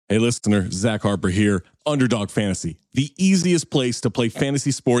Hey, listener, Zach Harper here. Underdog Fantasy, the easiest place to play fantasy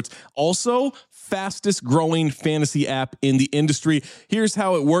sports. Also, fastest growing fantasy app in the industry. Here's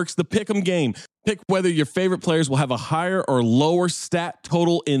how it works. The Pick'em game. Pick whether your favorite players will have a higher or lower stat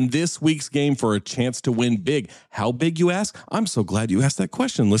total in this week's game for a chance to win big. How big, you ask? I'm so glad you asked that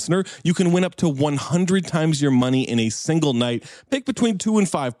question, listener. You can win up to 100 times your money in a single night. Pick between 2 and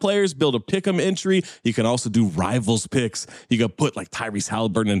 5 players. Build a Pick'em entry. You can also do rivals picks. You can put like Tyrese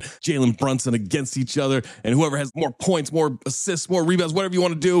Halliburton and Jalen Brunson against each other, and whoever has more points, more assists, more rebounds, whatever you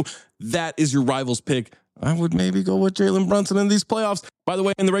want to do, that is your rivals pick. I would maybe go with Jalen Brunson in these playoffs. By the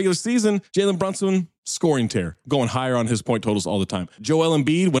way, in the regular season, Jalen Brunson, scoring tear, going higher on his point totals all the time. Joel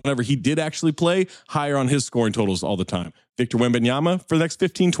Embiid, whenever he did actually play, higher on his scoring totals all the time. Victor Wembanyama, for the next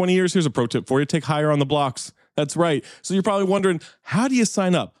 15, 20 years, here's a pro tip for you. Take higher on the blocks. That's right. So you're probably wondering, how do you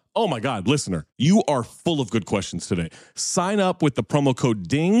sign up? Oh my God, listener, you are full of good questions today. Sign up with the promo code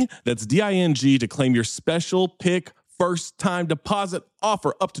DING, that's D-I-N-G, to claim your special pick first time deposit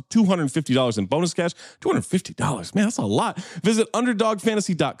offer up to $250 in bonus cash. $250, man, that's a lot. Visit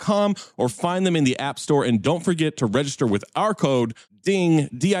underdogfantasy.com or find them in the App Store. And don't forget to register with our code DING,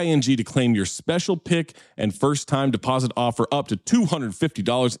 D-I-N-G, to claim your special pick and first time deposit offer up to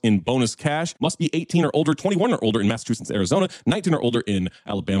 $250 in bonus cash. Must be 18 or older, 21 or older in Massachusetts, Arizona, 19 or older in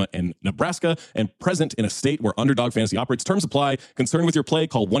Alabama and Nebraska, and present in a state where Underdog Fantasy operates. Terms apply. Concerned with your play,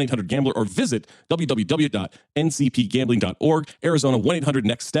 call 1-800-GAMBLER or visit www.ncpgambling.org. Arizona,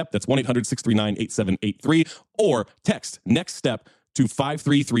 1-800-NEXT-STEP. That's 1-800-639-8783. Or text NEXT STEP to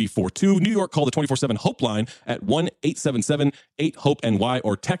 53342. New York, call the 24/7 Hope line at 1-877-8-HOPE-NY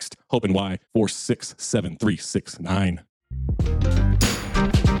or text HOPE-NY 467-369.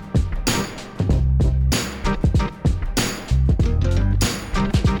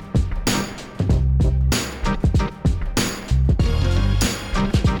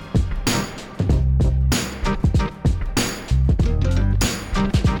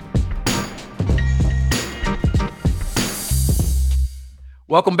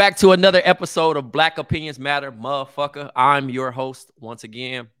 Welcome back to another episode of Black Opinions Matter, motherfucker. I'm your host, once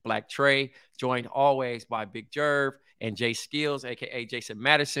again, Black Trey, joined always by Big Jerv and Jay Skills, a.k.a. Jason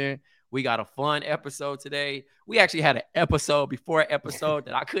Madison. We got a fun episode today. We actually had an episode before an episode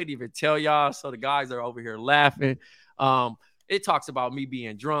that I couldn't even tell y'all, so the guys are over here laughing. It talks about me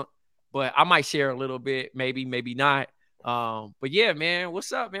being drunk, but I might share a little bit, maybe not. But yeah, man,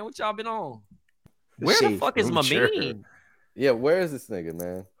 what's up, man? What y'all been on? Where the fuck is my mean? Yeah, where is this nigga,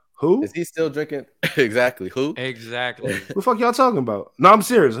 man? Who? Is he still drinking? Exactly. Who? Exactly. What the fuck y'all talking about? No, I'm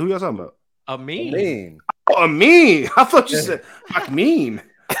serious. Who y'all talking about? Amin. Oh, Amin. I thought you said Amin.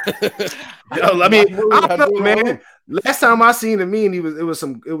 Yo, I mean, I don't know, man. Last time I seen Amin, it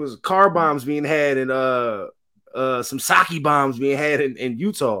was car bombs being had and some sake bombs being had in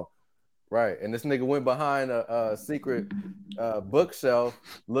Utah. Right, and this nigga went behind a secret bookshelf,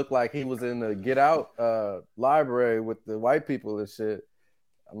 looked like he was in the Get Out library with the white people and shit.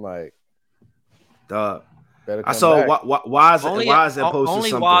 I'm like, dog. I saw Wise that posted only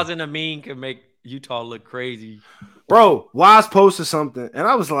something. Wise and Amin can make Utah look crazy. Bro, Wise posted something, and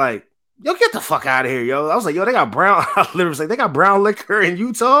I was like, yo, get the fuck out of here, yo. I was like, yo, they got brown. I literally was like, they got brown liquor in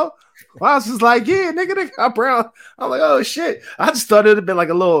Utah. Wise was like, yeah, nigga, they got brown. I'm like, oh shit. I just thought it'd have been like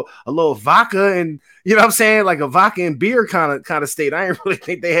a little vodka and you know what I'm saying, like a vodka and beer kind of state. I didn't really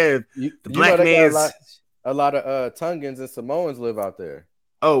think they had the black man's. A lot of Tongans and Samoans live out there.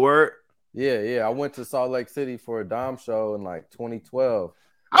 Oh, word. Yeah. I went to Salt Lake City for a Dom show in like 2012.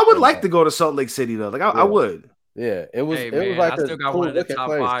 I would like to go to Salt Lake City though. Like I would. Yeah, it was. Hey, it man, was like I still got cool one of the top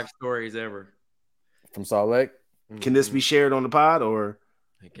place. 5 stories ever From Salt Lake. Can this be shared on the pod or?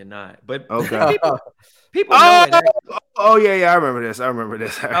 It cannot. But okay. people know it. Oh yeah, I remember this. I'm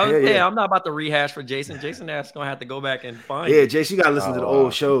not about to rehash for Jason. Jason that's gonna have to go back and find. Yeah, Jason, you gotta listen to the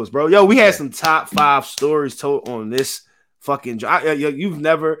old shows, bro. Yo, we had some top 5 stories told on this fucking. You've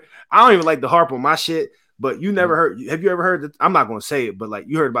never. I don't even like to harp on my shit, but you never heard. Have you ever heard? I'm not gonna say it, but like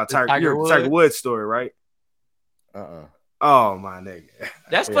you heard about Tiger Woods story, right? Oh my nigga.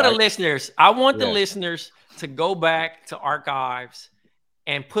 That's for the listeners. I want the listeners to go back to archives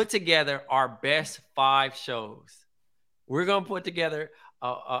and put together our best 5 shows. We're gonna put together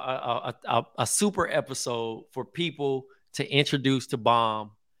a super episode for people to introduce to Bomb.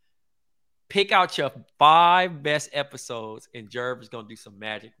 Pick out your 5 best episodes, and Jerv is gonna do some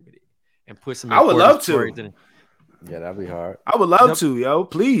magic with it and put some. I would love to. Yeah, that'd be hard. I would love to, yo.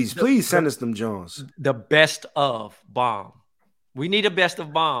 Please send us them Jones. The best of Bomb. We need a best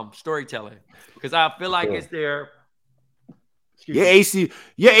of Bomb storytelling because I feel like it's there. Your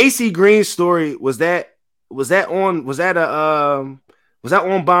AC Green story was that Was that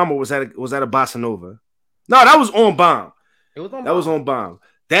On Bomb or was that a Bossa Nova? No, that was On Bomb. It was on. That was On Bomb.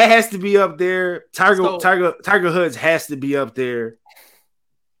 That has to be up there. Tiger Hoods has to be up there.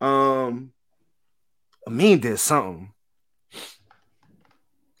 Amin did something.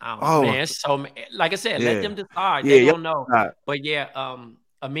 Oh man, it's so like I said, let them decide. Yeah, they don't know. Right. But yeah,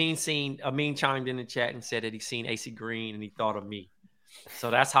 Amin chimed in the chat and said that he seen AC Green and he thought of me. So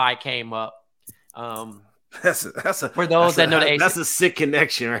that's how I came up. That's for those that know the AC. That's a sick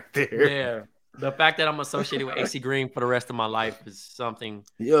connection right there. Yeah. The fact that I'm associated with AC Green for the rest of my life is something.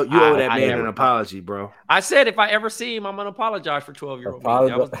 You owe that man an apology, bro. I said if I ever see him, I'm gonna apologize for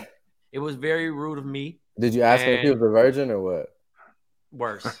 12-year-old me. It was very rude of me. Did you ask him if he was a virgin or what?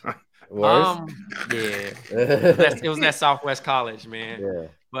 Worse. Worse? Yeah. It was that Southwest College, man. Yeah.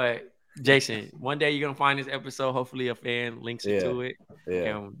 But Jason, one day you're gonna find this episode. Hopefully, a fan links you to it.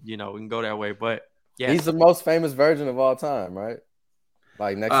 Yeah. And we can go that way. But yeah, he's the most famous virgin of all time, right?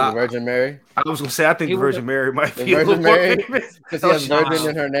 Like next to the Virgin Mary. I was gonna say I think the Virgin Mary might be a little more famous because she has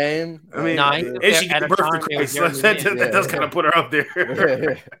Virgin in her name. I mean, and she gave birth to Christ. That does kind of put her up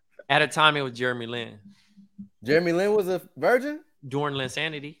there. At a time, it was Jeremy Lin. Jeremy Lin was a virgin during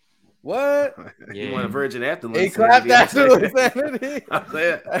Linsanity. What? Yeah, he won a virgin after Linsanity. He clapped after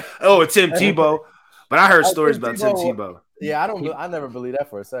Linsanity. Oh, Tim Tebow. But I heard stories about Tim Tebow. Yeah, I never believed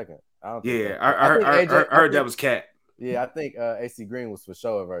that for a second. I heard that was cat. Yeah, I think AC Green was for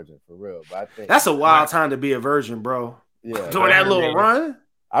sure a virgin for real. But I think that's a wild time to be a virgin, bro. Yeah, doing that little run.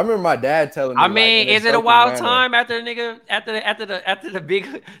 I remember my dad telling me. I mean, is it a wild time after the nigga after the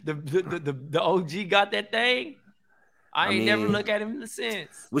big the OG got that thing? I ain't never look at him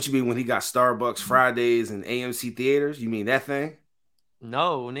since. What you mean when he got Starbucks Fridays and AMC theaters? You mean that thing?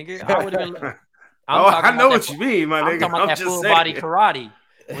 No, nigga. I would have been. I know what you mean, my nigga. I'm talking about that full body karate.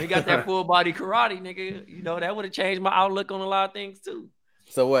 When he got that full body karate, nigga, that would have changed my outlook on a lot of things too.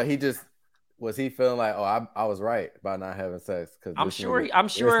 So what? Was he feeling like, I was right about not having sex? Because I'm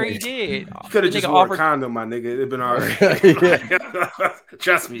sure he did. You could have just wore a condom, my nigga. It'd been all right.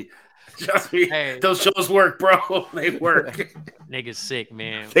 Trust me. Hey, those shows work, bro. They work. Niggas sick,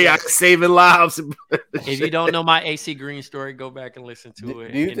 man. They are saving lives. If you don't know my AC Green story, go back and listen to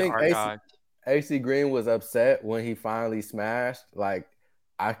it. Do you think AC Green was upset when he finally smashed? Like,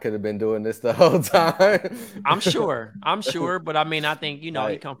 I could have been doing this the whole time. I'm sure, but I mean, I think he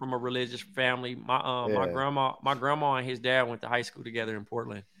come from a religious family. My grandma and his dad went to high school together in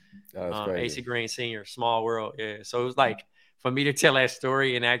Portland. AC Green Senior, small world. Yeah, so it was like for me to tell that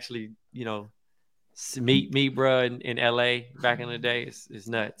story and actually, meet bro in LA back in the day is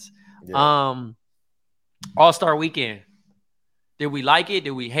nuts. Yeah. All-Star Weekend. Did we like it?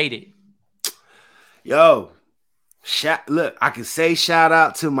 Did we hate it? Yo. Look, I can say shout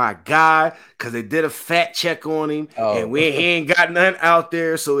out to my guy because they did a fact check on him and he ain't got nothing out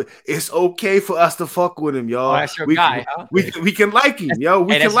there, so it's okay for us to fuck with him, y'all. That's your guy, huh? We can like him, yo.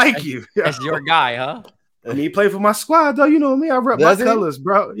 We can like you. That's your guy, huh? I mean, he played for my squad, though. You know me. I rep my colors,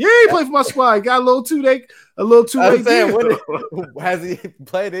 bro. Yeah, he played for my squad. He got a little two-day. Has he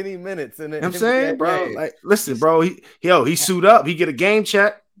played any minutes in it? I'm saying, bro. Like, listen, bro. He suit up. He get a game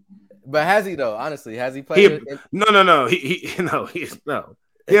check. But has he though? Honestly, has he played? No. He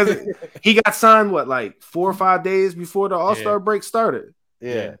got signed like 4 or 5 days before the All-Star break started.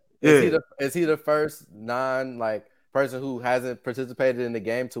 Yeah. Is he the first person who hasn't participated in the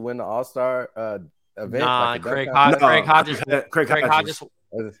game to win the All-Star event? Nah, Craig Hodges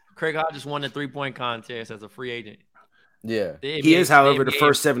won the 3-point contest as a free agent. Yeah. He is, however, the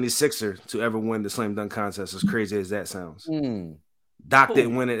first 76er to ever win the slam dunk contest, as crazy as that sounds. Doc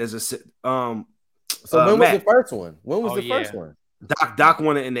didn't win it as a So when was the first one? When was the first one? Doc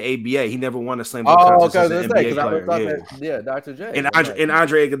won it in the ABA. He never won a slam dunk contest as an NBA player. Dr. J. And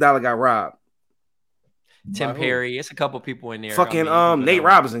Andre Iguodala got robbed. Tim Perry. It's a couple people in there. Fucking Nate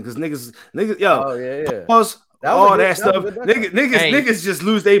Robinson, because niggas, yo. Oh yeah. All that stuff. Niggas just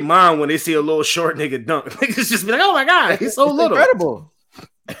lose their mind when they see a little short nigga dunk. Niggas just be like, oh my God, he's so little. Incredible.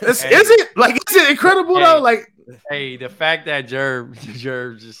 Is it incredible though? Like, hey, the fact that Jerv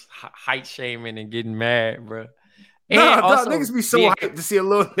just height shaming and getting mad, bro. Niggas be so hyped to see a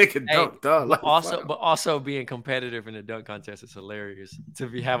little nigga dunk, dog. Like, but also being competitive in the dunk contest is hilarious.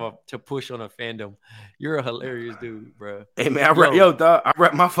 To push on a fandom, you're a hilarious dude, bro. Hey man, I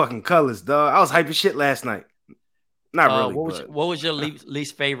rep my fucking colors, dog. I was hyping shit last night. Not really. What was your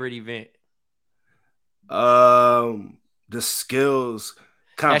least favorite event? The skills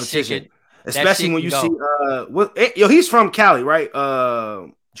competition, especially when you see he's from Cali, right?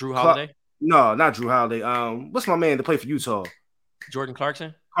 Drew Holiday. No, not Drew Holiday. What's my man to play for Utah? Jordan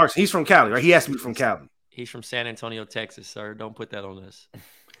Clarkson. He's from Cali, right? He has to be from Cali. He's from San Antonio, Texas, sir. Don't put that on us.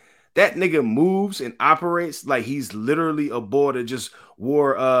 That nigga moves and operates like he's literally a boy that just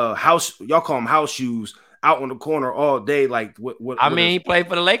wore house. Y'all call them house shoes out on the corner all day. Like I mean, he played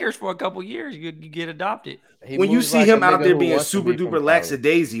for the Lakers for a couple years. You get adopted. When you see him out there being super duper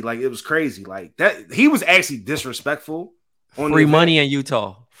lackadaisy, like it was crazy. Like that, he was actually disrespectful. Free money in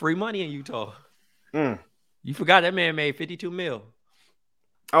Utah. Free money in Utah. You forgot that man made 52 mil.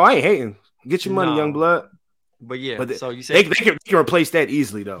 Oh, I ain't hating. Get your money, young blood. But yeah, but so you said they can replace that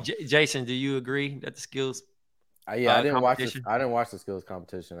easily though. Jason, do you agree that the skills? Yeah, I didn't watch the skills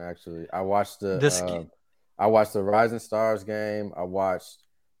competition. Actually, I watched the Rising Stars game. I watched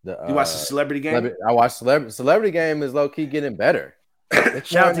you watched the celebrity game. I watched celebrity game is low key getting better.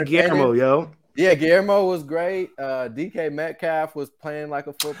 Shout out to Guillermo, yo. Yeah, Guillermo was great. DK Metcalf was playing like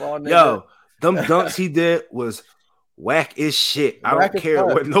a football nigga. Yo, them dunks he did was whack as shit. I don't care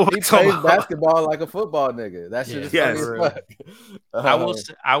what nobody talking about. He plays basketball like a football nigga. That shit is funny as fuck.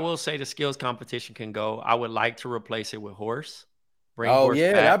 I will say the skills competition can go. I would like to replace it with horse. Horse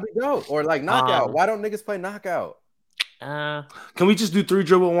back. That'd be dope. Or like knockout. Why don't niggas play knockout? Can we just do 3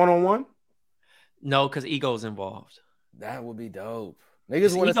 dribble 1-on-1? No, because ego's involved. That would be dope.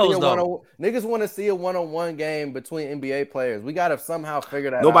 Niggas want to see a 1-on-1 game between NBA players. We gotta somehow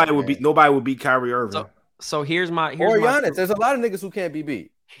figure that out. Nobody would beat Kyrie Irving. So here's my Giannis. There's a lot of niggas who can't be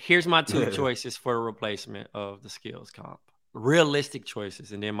beat. Here's my 2 choices for a replacement of the skills comp. Realistic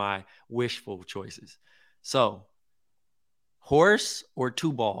choices, and then my wishful choices. So, horse or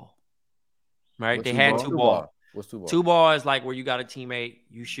 2-ball. Right? What's they had 2-ball. What's 2-ball? 2-ball is like where you got a teammate,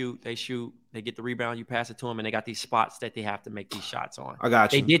 you shoot, they get the rebound, you pass it to them, and they got these spots that they have to make these shots on. I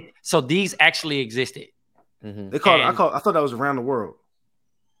got you. They did. So these actually existed. They called. I thought that was around the world.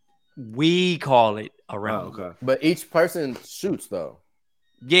 We call it around. Oh, okay. But each person shoots though.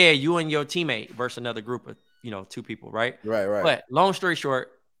 Yeah, you and your teammate versus another group of 2 people, right? Right. But long story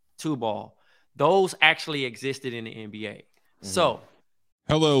short, 2-ball. Those actually existed in the NBA. So,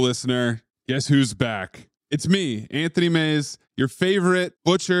 hello, listener. Guess who's back? It's me, Anthony Mays, your favorite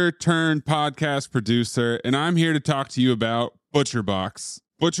butcher turned podcast producer, and I'm here to talk to you about ButcherBox.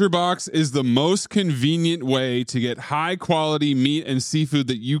 ButcherBox is the most convenient way to get high quality meat and seafood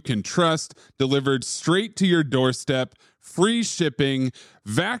that you can trust delivered straight to your doorstep, free shipping,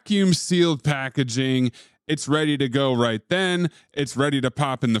 vacuum sealed packaging. It's ready to go right then. It's ready to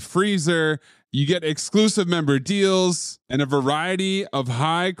pop in the freezer. You get exclusive member deals and a variety of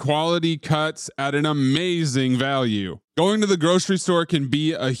high quality cuts at an amazing value. Going to the grocery store can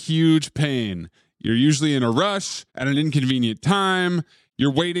be a huge pain. You're usually in a rush at an inconvenient time.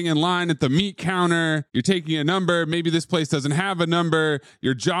 You're waiting in line at the meat counter. You're taking a number. Maybe this place doesn't have a number.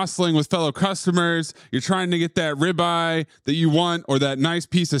 You're jostling with fellow customers. You're trying to get that ribeye that you want or that nice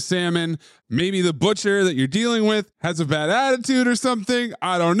piece of salmon. Maybe the butcher that you're dealing with has a bad attitude or something.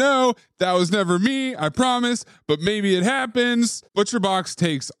 I don't know. That was never me, I promise. But maybe it happens. ButcherBox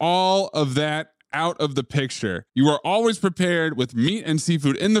takes all of that out of the picture. You are always prepared with meat and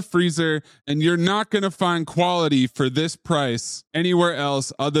seafood in the freezer, and you're not going to find quality for this price anywhere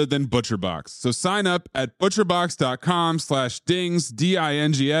else other than ButcherBox. So sign up at butcherbox.com/dings,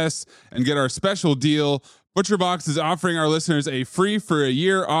 D-I-N-G-S, and get our special deal. ButcherBox is offering our listeners a free for a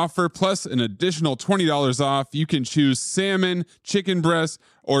year offer plus an additional $20 off. You can choose salmon, chicken breast,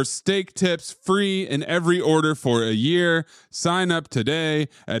 or steak tips free in every order for a year. Sign up today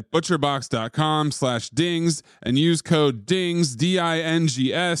at butcherbox.com/dings and use code DINGS,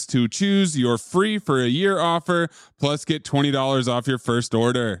 D-I-N-G-S, to choose your free for a year offer plus get $20 off your first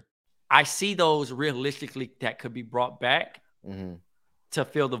order. I see those realistically that could be brought back to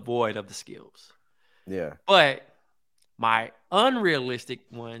fill the void of the skills. Yeah. But my unrealistic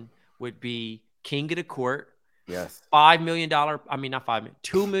one would be King of the Court. Yes. $2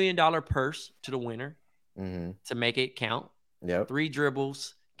 million purse to the winner to make it count. Yep. 3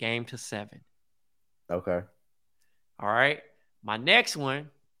 dribbles, game to 7. Okay. All right. My next one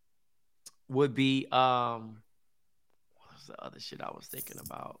would be what was the other shit I was thinking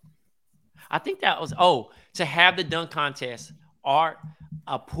about? I think that was to have the dunk contest.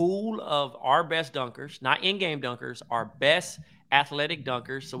 A pool of our best dunkers, not in-game dunkers, our best athletic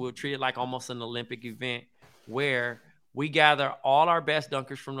dunkers. So we'll treat it like almost an Olympic event where we gather all our best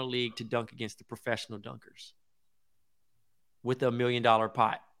dunkers from the league to dunk against the professional dunkers with $1 million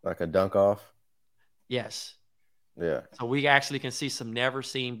pot. Like a dunk off? Yes. Yeah. So we actually can see some never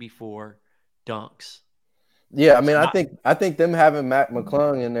seen before dunks. Yeah, I mean, I think them having Mac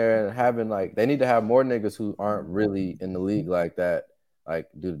McClung in there and having they need to have more niggas who aren't really in the league like that,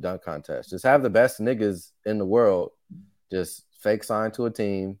 do the dunk contest. Just have the best niggas in the world just fake sign to a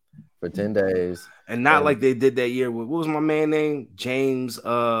team for 10 days. And not like they did that year with, what was my man name? James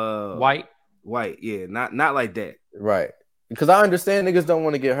White. Yeah, not like that. Right. Because I understand niggas don't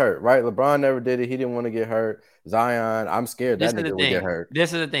want to get hurt, right? LeBron never did it. He didn't want to get hurt. Zion, I'm scared that nigga would get hurt.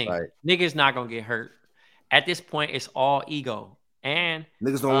 This is the thing. Like, niggas not gonna get hurt. At this point, it's all ego. And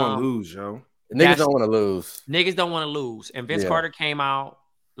niggas don't want to lose, yo. Niggas don't want to lose. Niggas don't want to lose. And Vince Carter came out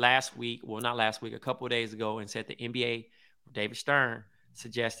last week, well, not last week, a couple of days ago, and said the NBA, David Stern,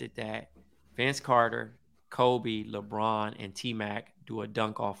 suggested that Vince Carter, Kobe, LeBron, and T-Mac do a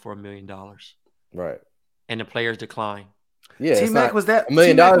dunk off for $1 million. Right. And the players decline. Yeah. T-Mac was that $1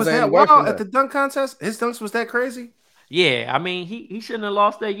 million was that wild at the dunk contest? His dunks was that crazy? Yeah. I mean, he shouldn't have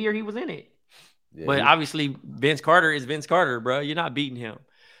lost that year he was in it. Yeah, but obviously, Vince Carter is Vince Carter, bro. You're not beating him.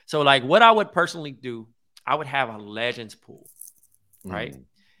 So, like, what I would personally do, I would have a legends pool, right? And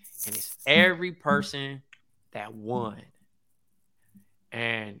it's every person that won.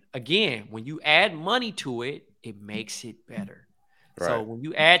 And again, when you add money to it, it makes it better. Right. So when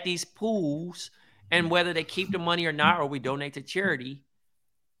you add these pools, and whether they keep the money or not, or we donate to charity,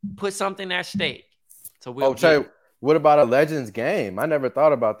 put something at stake. So we'll what about a Legends game? I never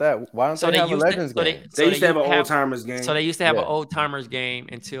thought about that. Why don't they have a Legends game? They used to have an old-timers game. So they used to have an old-timers game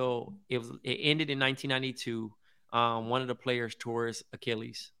until it ended in 1992. One of the players tore his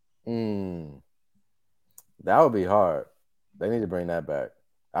Achilles. That would be hard. They need to bring that back.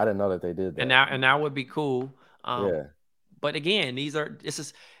 I didn't know that they did that. And that would be cool. But again, if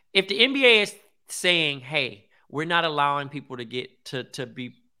the NBA is saying, hey, we're not allowing people to get to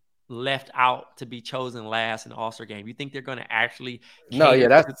be left out to be chosen last in the All-Star game, you think they're going to actually? No,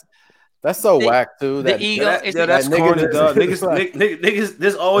 yeah, that's so whack too. The ego, that's corny, dog. Niggas,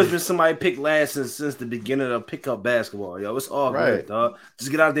 there's always been somebody picked last since the beginning of pickup basketball. Yo, it's all good, dog.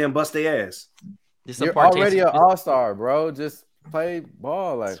 Just get out there and bust their ass. You're already an all-star, bro. Just play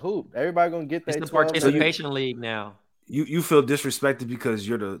ball, like hoop. Everybody gonna get that. It's the participation league now. You feel disrespected because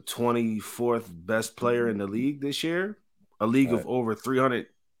you're the 24th best player in the league this year, a league of over 300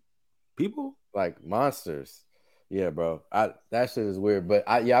 people, like monsters. Yeah, bro. That shit is weird, but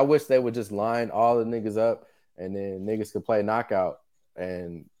I wish they would just line all the niggas up and then niggas could play knockout,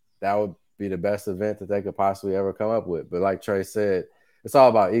 and that would be the best event that they could possibly ever come up with. But like Trey said, it's all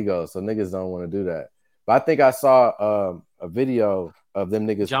about ego, so niggas don't want to do that. But I think I saw a video of them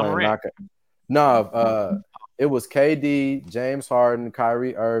niggas playing knockout. No, it was KD, James Harden,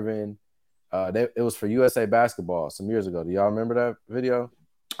 Kyrie Irving. It was for USA Basketball some years ago. Do y'all remember that video?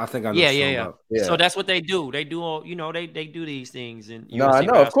 I think I know. Yeah. So that's what they do. They do, they do these things. And I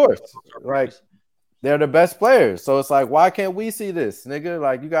know, of course. Like, they're the best players. So it's like, why can't we see this, nigga?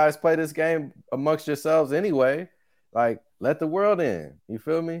 Like, you guys play this game amongst yourselves anyway. Like, let the world in. You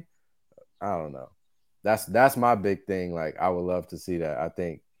feel me? I don't know. That's my big thing. Like, I would love to see that. I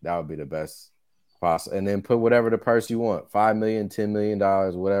think that would be the best possible. And then put whatever the purse you want, $5 million, $10 million,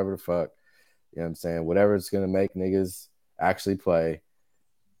 whatever the fuck. You know what I'm saying? Whatever it's gonna make niggas actually play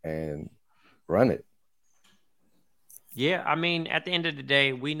and run it. Yeah, I mean, at the end of the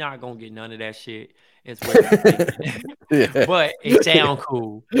day, we not gonna get none of that shit. It's but it sound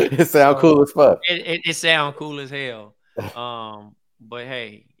cool. It sound cool as fuck. It sound cool as hell. But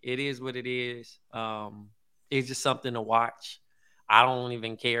hey, it is what it is. It's just something to watch. I don't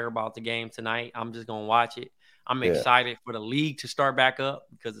even care about the game tonight. I'm just gonna watch it. I'm excited for the league to start back up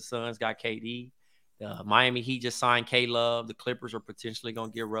because the Suns got KD. The Miami Heat just signed K-Love. The Clippers are potentially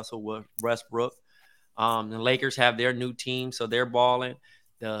going to get Russell Westbrook. The Lakers have their new team, so they're balling.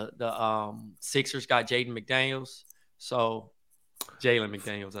 The Sixers got Jaden McDaniels. So Jalen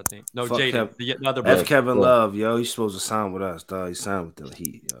McDaniels, I think. No, Jaden, the other brother. That's Kevin Love, yo. He's supposed to sign with us, dog. He signed with the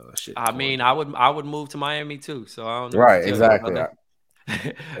Heat, yo. Shit. I mean, I would move to Miami too. So I don't know. Right, exactly.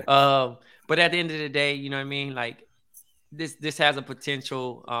 But at the end of the day, you know what I mean? Like this has a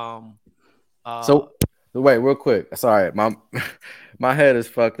potential. So wait, real quick. Sorry, my head is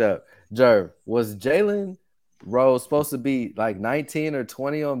fucked up. Jerv, was Jalen Rose supposed to be like 19 or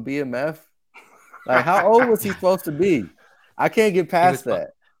 20 on BMF? Like, how old was he supposed to be? I can't get past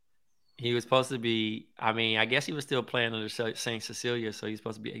that. He was supposed to be, I mean, I guess he was still playing under St. Cecilia, so he's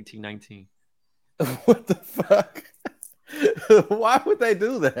supposed to be 18, 19. What the fuck? Why would they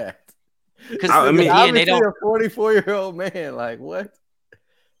do that? Because I mean, they don't. A 44-year-old man, like what?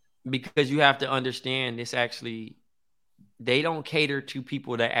 Because you have to understand this. Actually, they don't cater to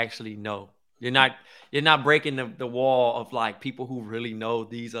people that actually know. You're not breaking the wall of like people who really know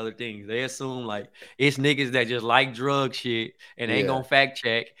these other things. They assume like it's niggas that just like drug shit and ain't gonna fact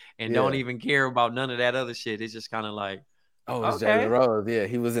check and don't even care about none of that other shit. It's just kind of like, it's Jalen Rose. Yeah,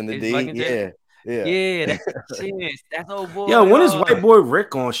 he was in the D. Yeah. Yeah, that's sense. That's old boy. Yo, when is white boy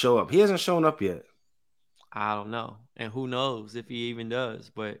Rick gonna show up? He hasn't shown up yet. I don't know, and who knows if he even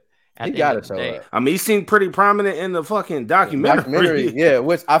does. But at He the end gotta of the show day, up. I mean, he seemed pretty prominent in the fucking documentary. Yeah,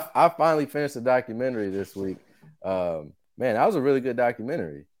 which I finally finished the documentary this week. Man, that was a really good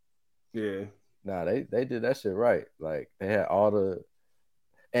documentary. Yeah. Nah, they did that shit right. Like they had all the,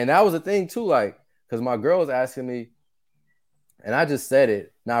 and that was the thing too. Like, because my girl was asking me, and I just said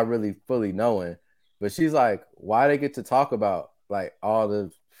it, not really fully knowing, but she's like, "Why they get to talk about like all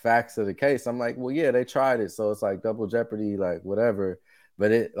the facts of the case?" I'm like, "Well, yeah, they tried it, so it's like double jeopardy, like whatever."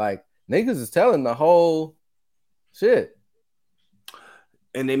 But it like niggas is telling the whole shit.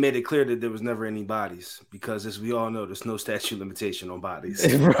 And they made it clear that there was never any bodies because, as we all know, there's no statute limitation on bodies.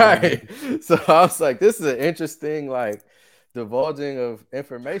 Right. So I was like, this is an interesting, like, divulging of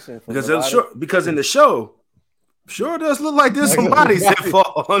information. From because in the show, sure does look like there's some bodies that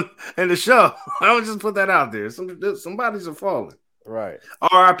fall in the show. I would just put that out there. Some bodies are falling. Right.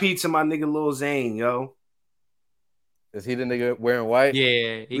 R.I.P. to my nigga Lil Zane, yo. Is he the nigga wearing white?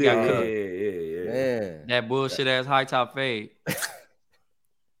 yeah, he got cooked. Yeah. Man. That bullshit ass high top fade.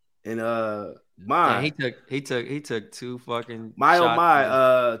 And he took two fucking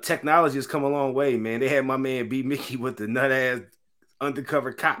technology has come a long way, man. They had my man B Mickey with the nut ass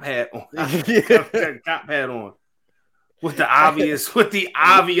undercover cop hat on. Cop hat on. With the obvious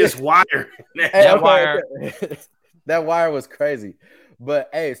wire. That wire was crazy.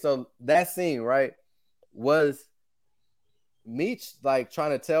 But hey, so that scene, right, was Meech like trying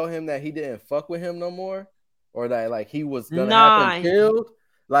to tell him that he didn't fuck with him no more? Or that like he was gonna have him killed?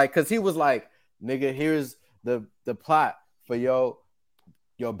 Like, cause he was like, nigga, here's the plot for your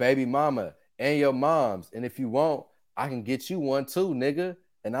baby mama and your mom's. And if you want, I can get you one too, nigga.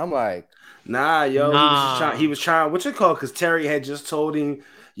 And I'm like, he was trying, what's it called? Because Terry had just told him,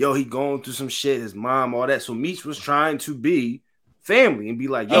 yo, he going through some shit, his mom, all that. So Meech was trying to be family and be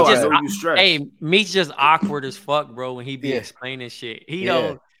like, yo, I know you stressed. Hey, Meech just awkward as fuck, bro, when he be explaining shit. He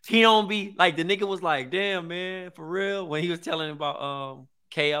don't be like, the nigga was like, damn, man, for real. When he was telling about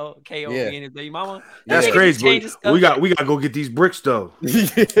KO being his baby mama. That's crazy. We got to go get these bricks though.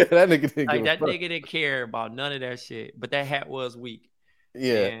 That nigga didn't care about none of that shit. But that hat was weak.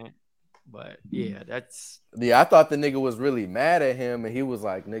 Yeah. I thought the nigga was really mad at him, and he was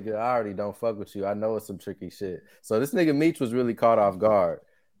like, nigga, I already don't fuck with you. I know it's some tricky shit. So this nigga Meech was really caught off guard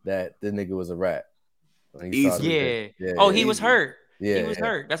that the nigga was a rat. He was hurt. Yeah, he was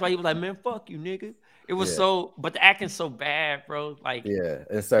hurt. That's why he was like, man, fuck you, nigga. It was but the acting's so bad, bro. Like, you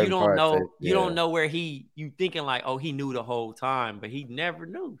don't know where you thinking like, oh, he knew the whole time, but he never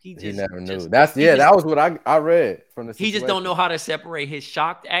knew. He never knew. That was what I read from the situation. He just don't know how to separate his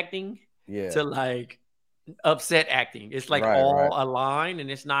shocked acting to like upset acting. It's like aligned,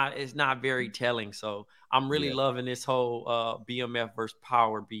 and it's not very telling. So I'm really loving this whole BMF versus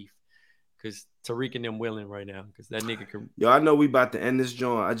Power beef. Because Tariq and them willing right now. Because that nigga can. Yo, I know we about to end this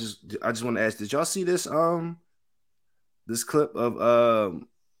joint. I just want to ask, did y'all see this this clip of one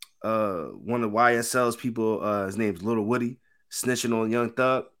of YSL's people? His name's Little Woody snitching on Young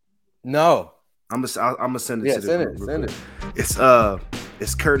Thug. No, I'm gonna send it to the group. Send it.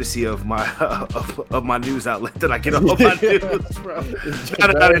 It's courtesy of my of my news outlet that I get all my news from.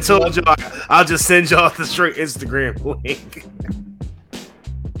 I told y'all I'll just send y'all the straight Instagram link.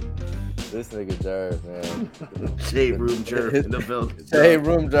 This nigga Jerv, man. Shade Room Jerv in the building. Shade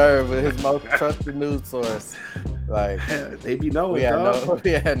Room Jerv with his most trusted news source. Like, they be knowing. We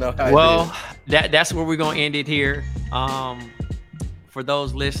had no idea. Well, that's where we're gonna end it here. For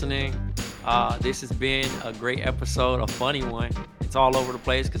those listening, this has been a great episode, a funny one. It's all over the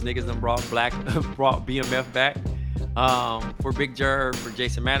place because niggas done brought BMF back. For Big Jerv, for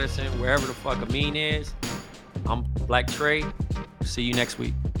Jason Madison, wherever the fuck Amin is, I'm Black Trey. See you next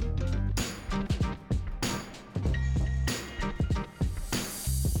week.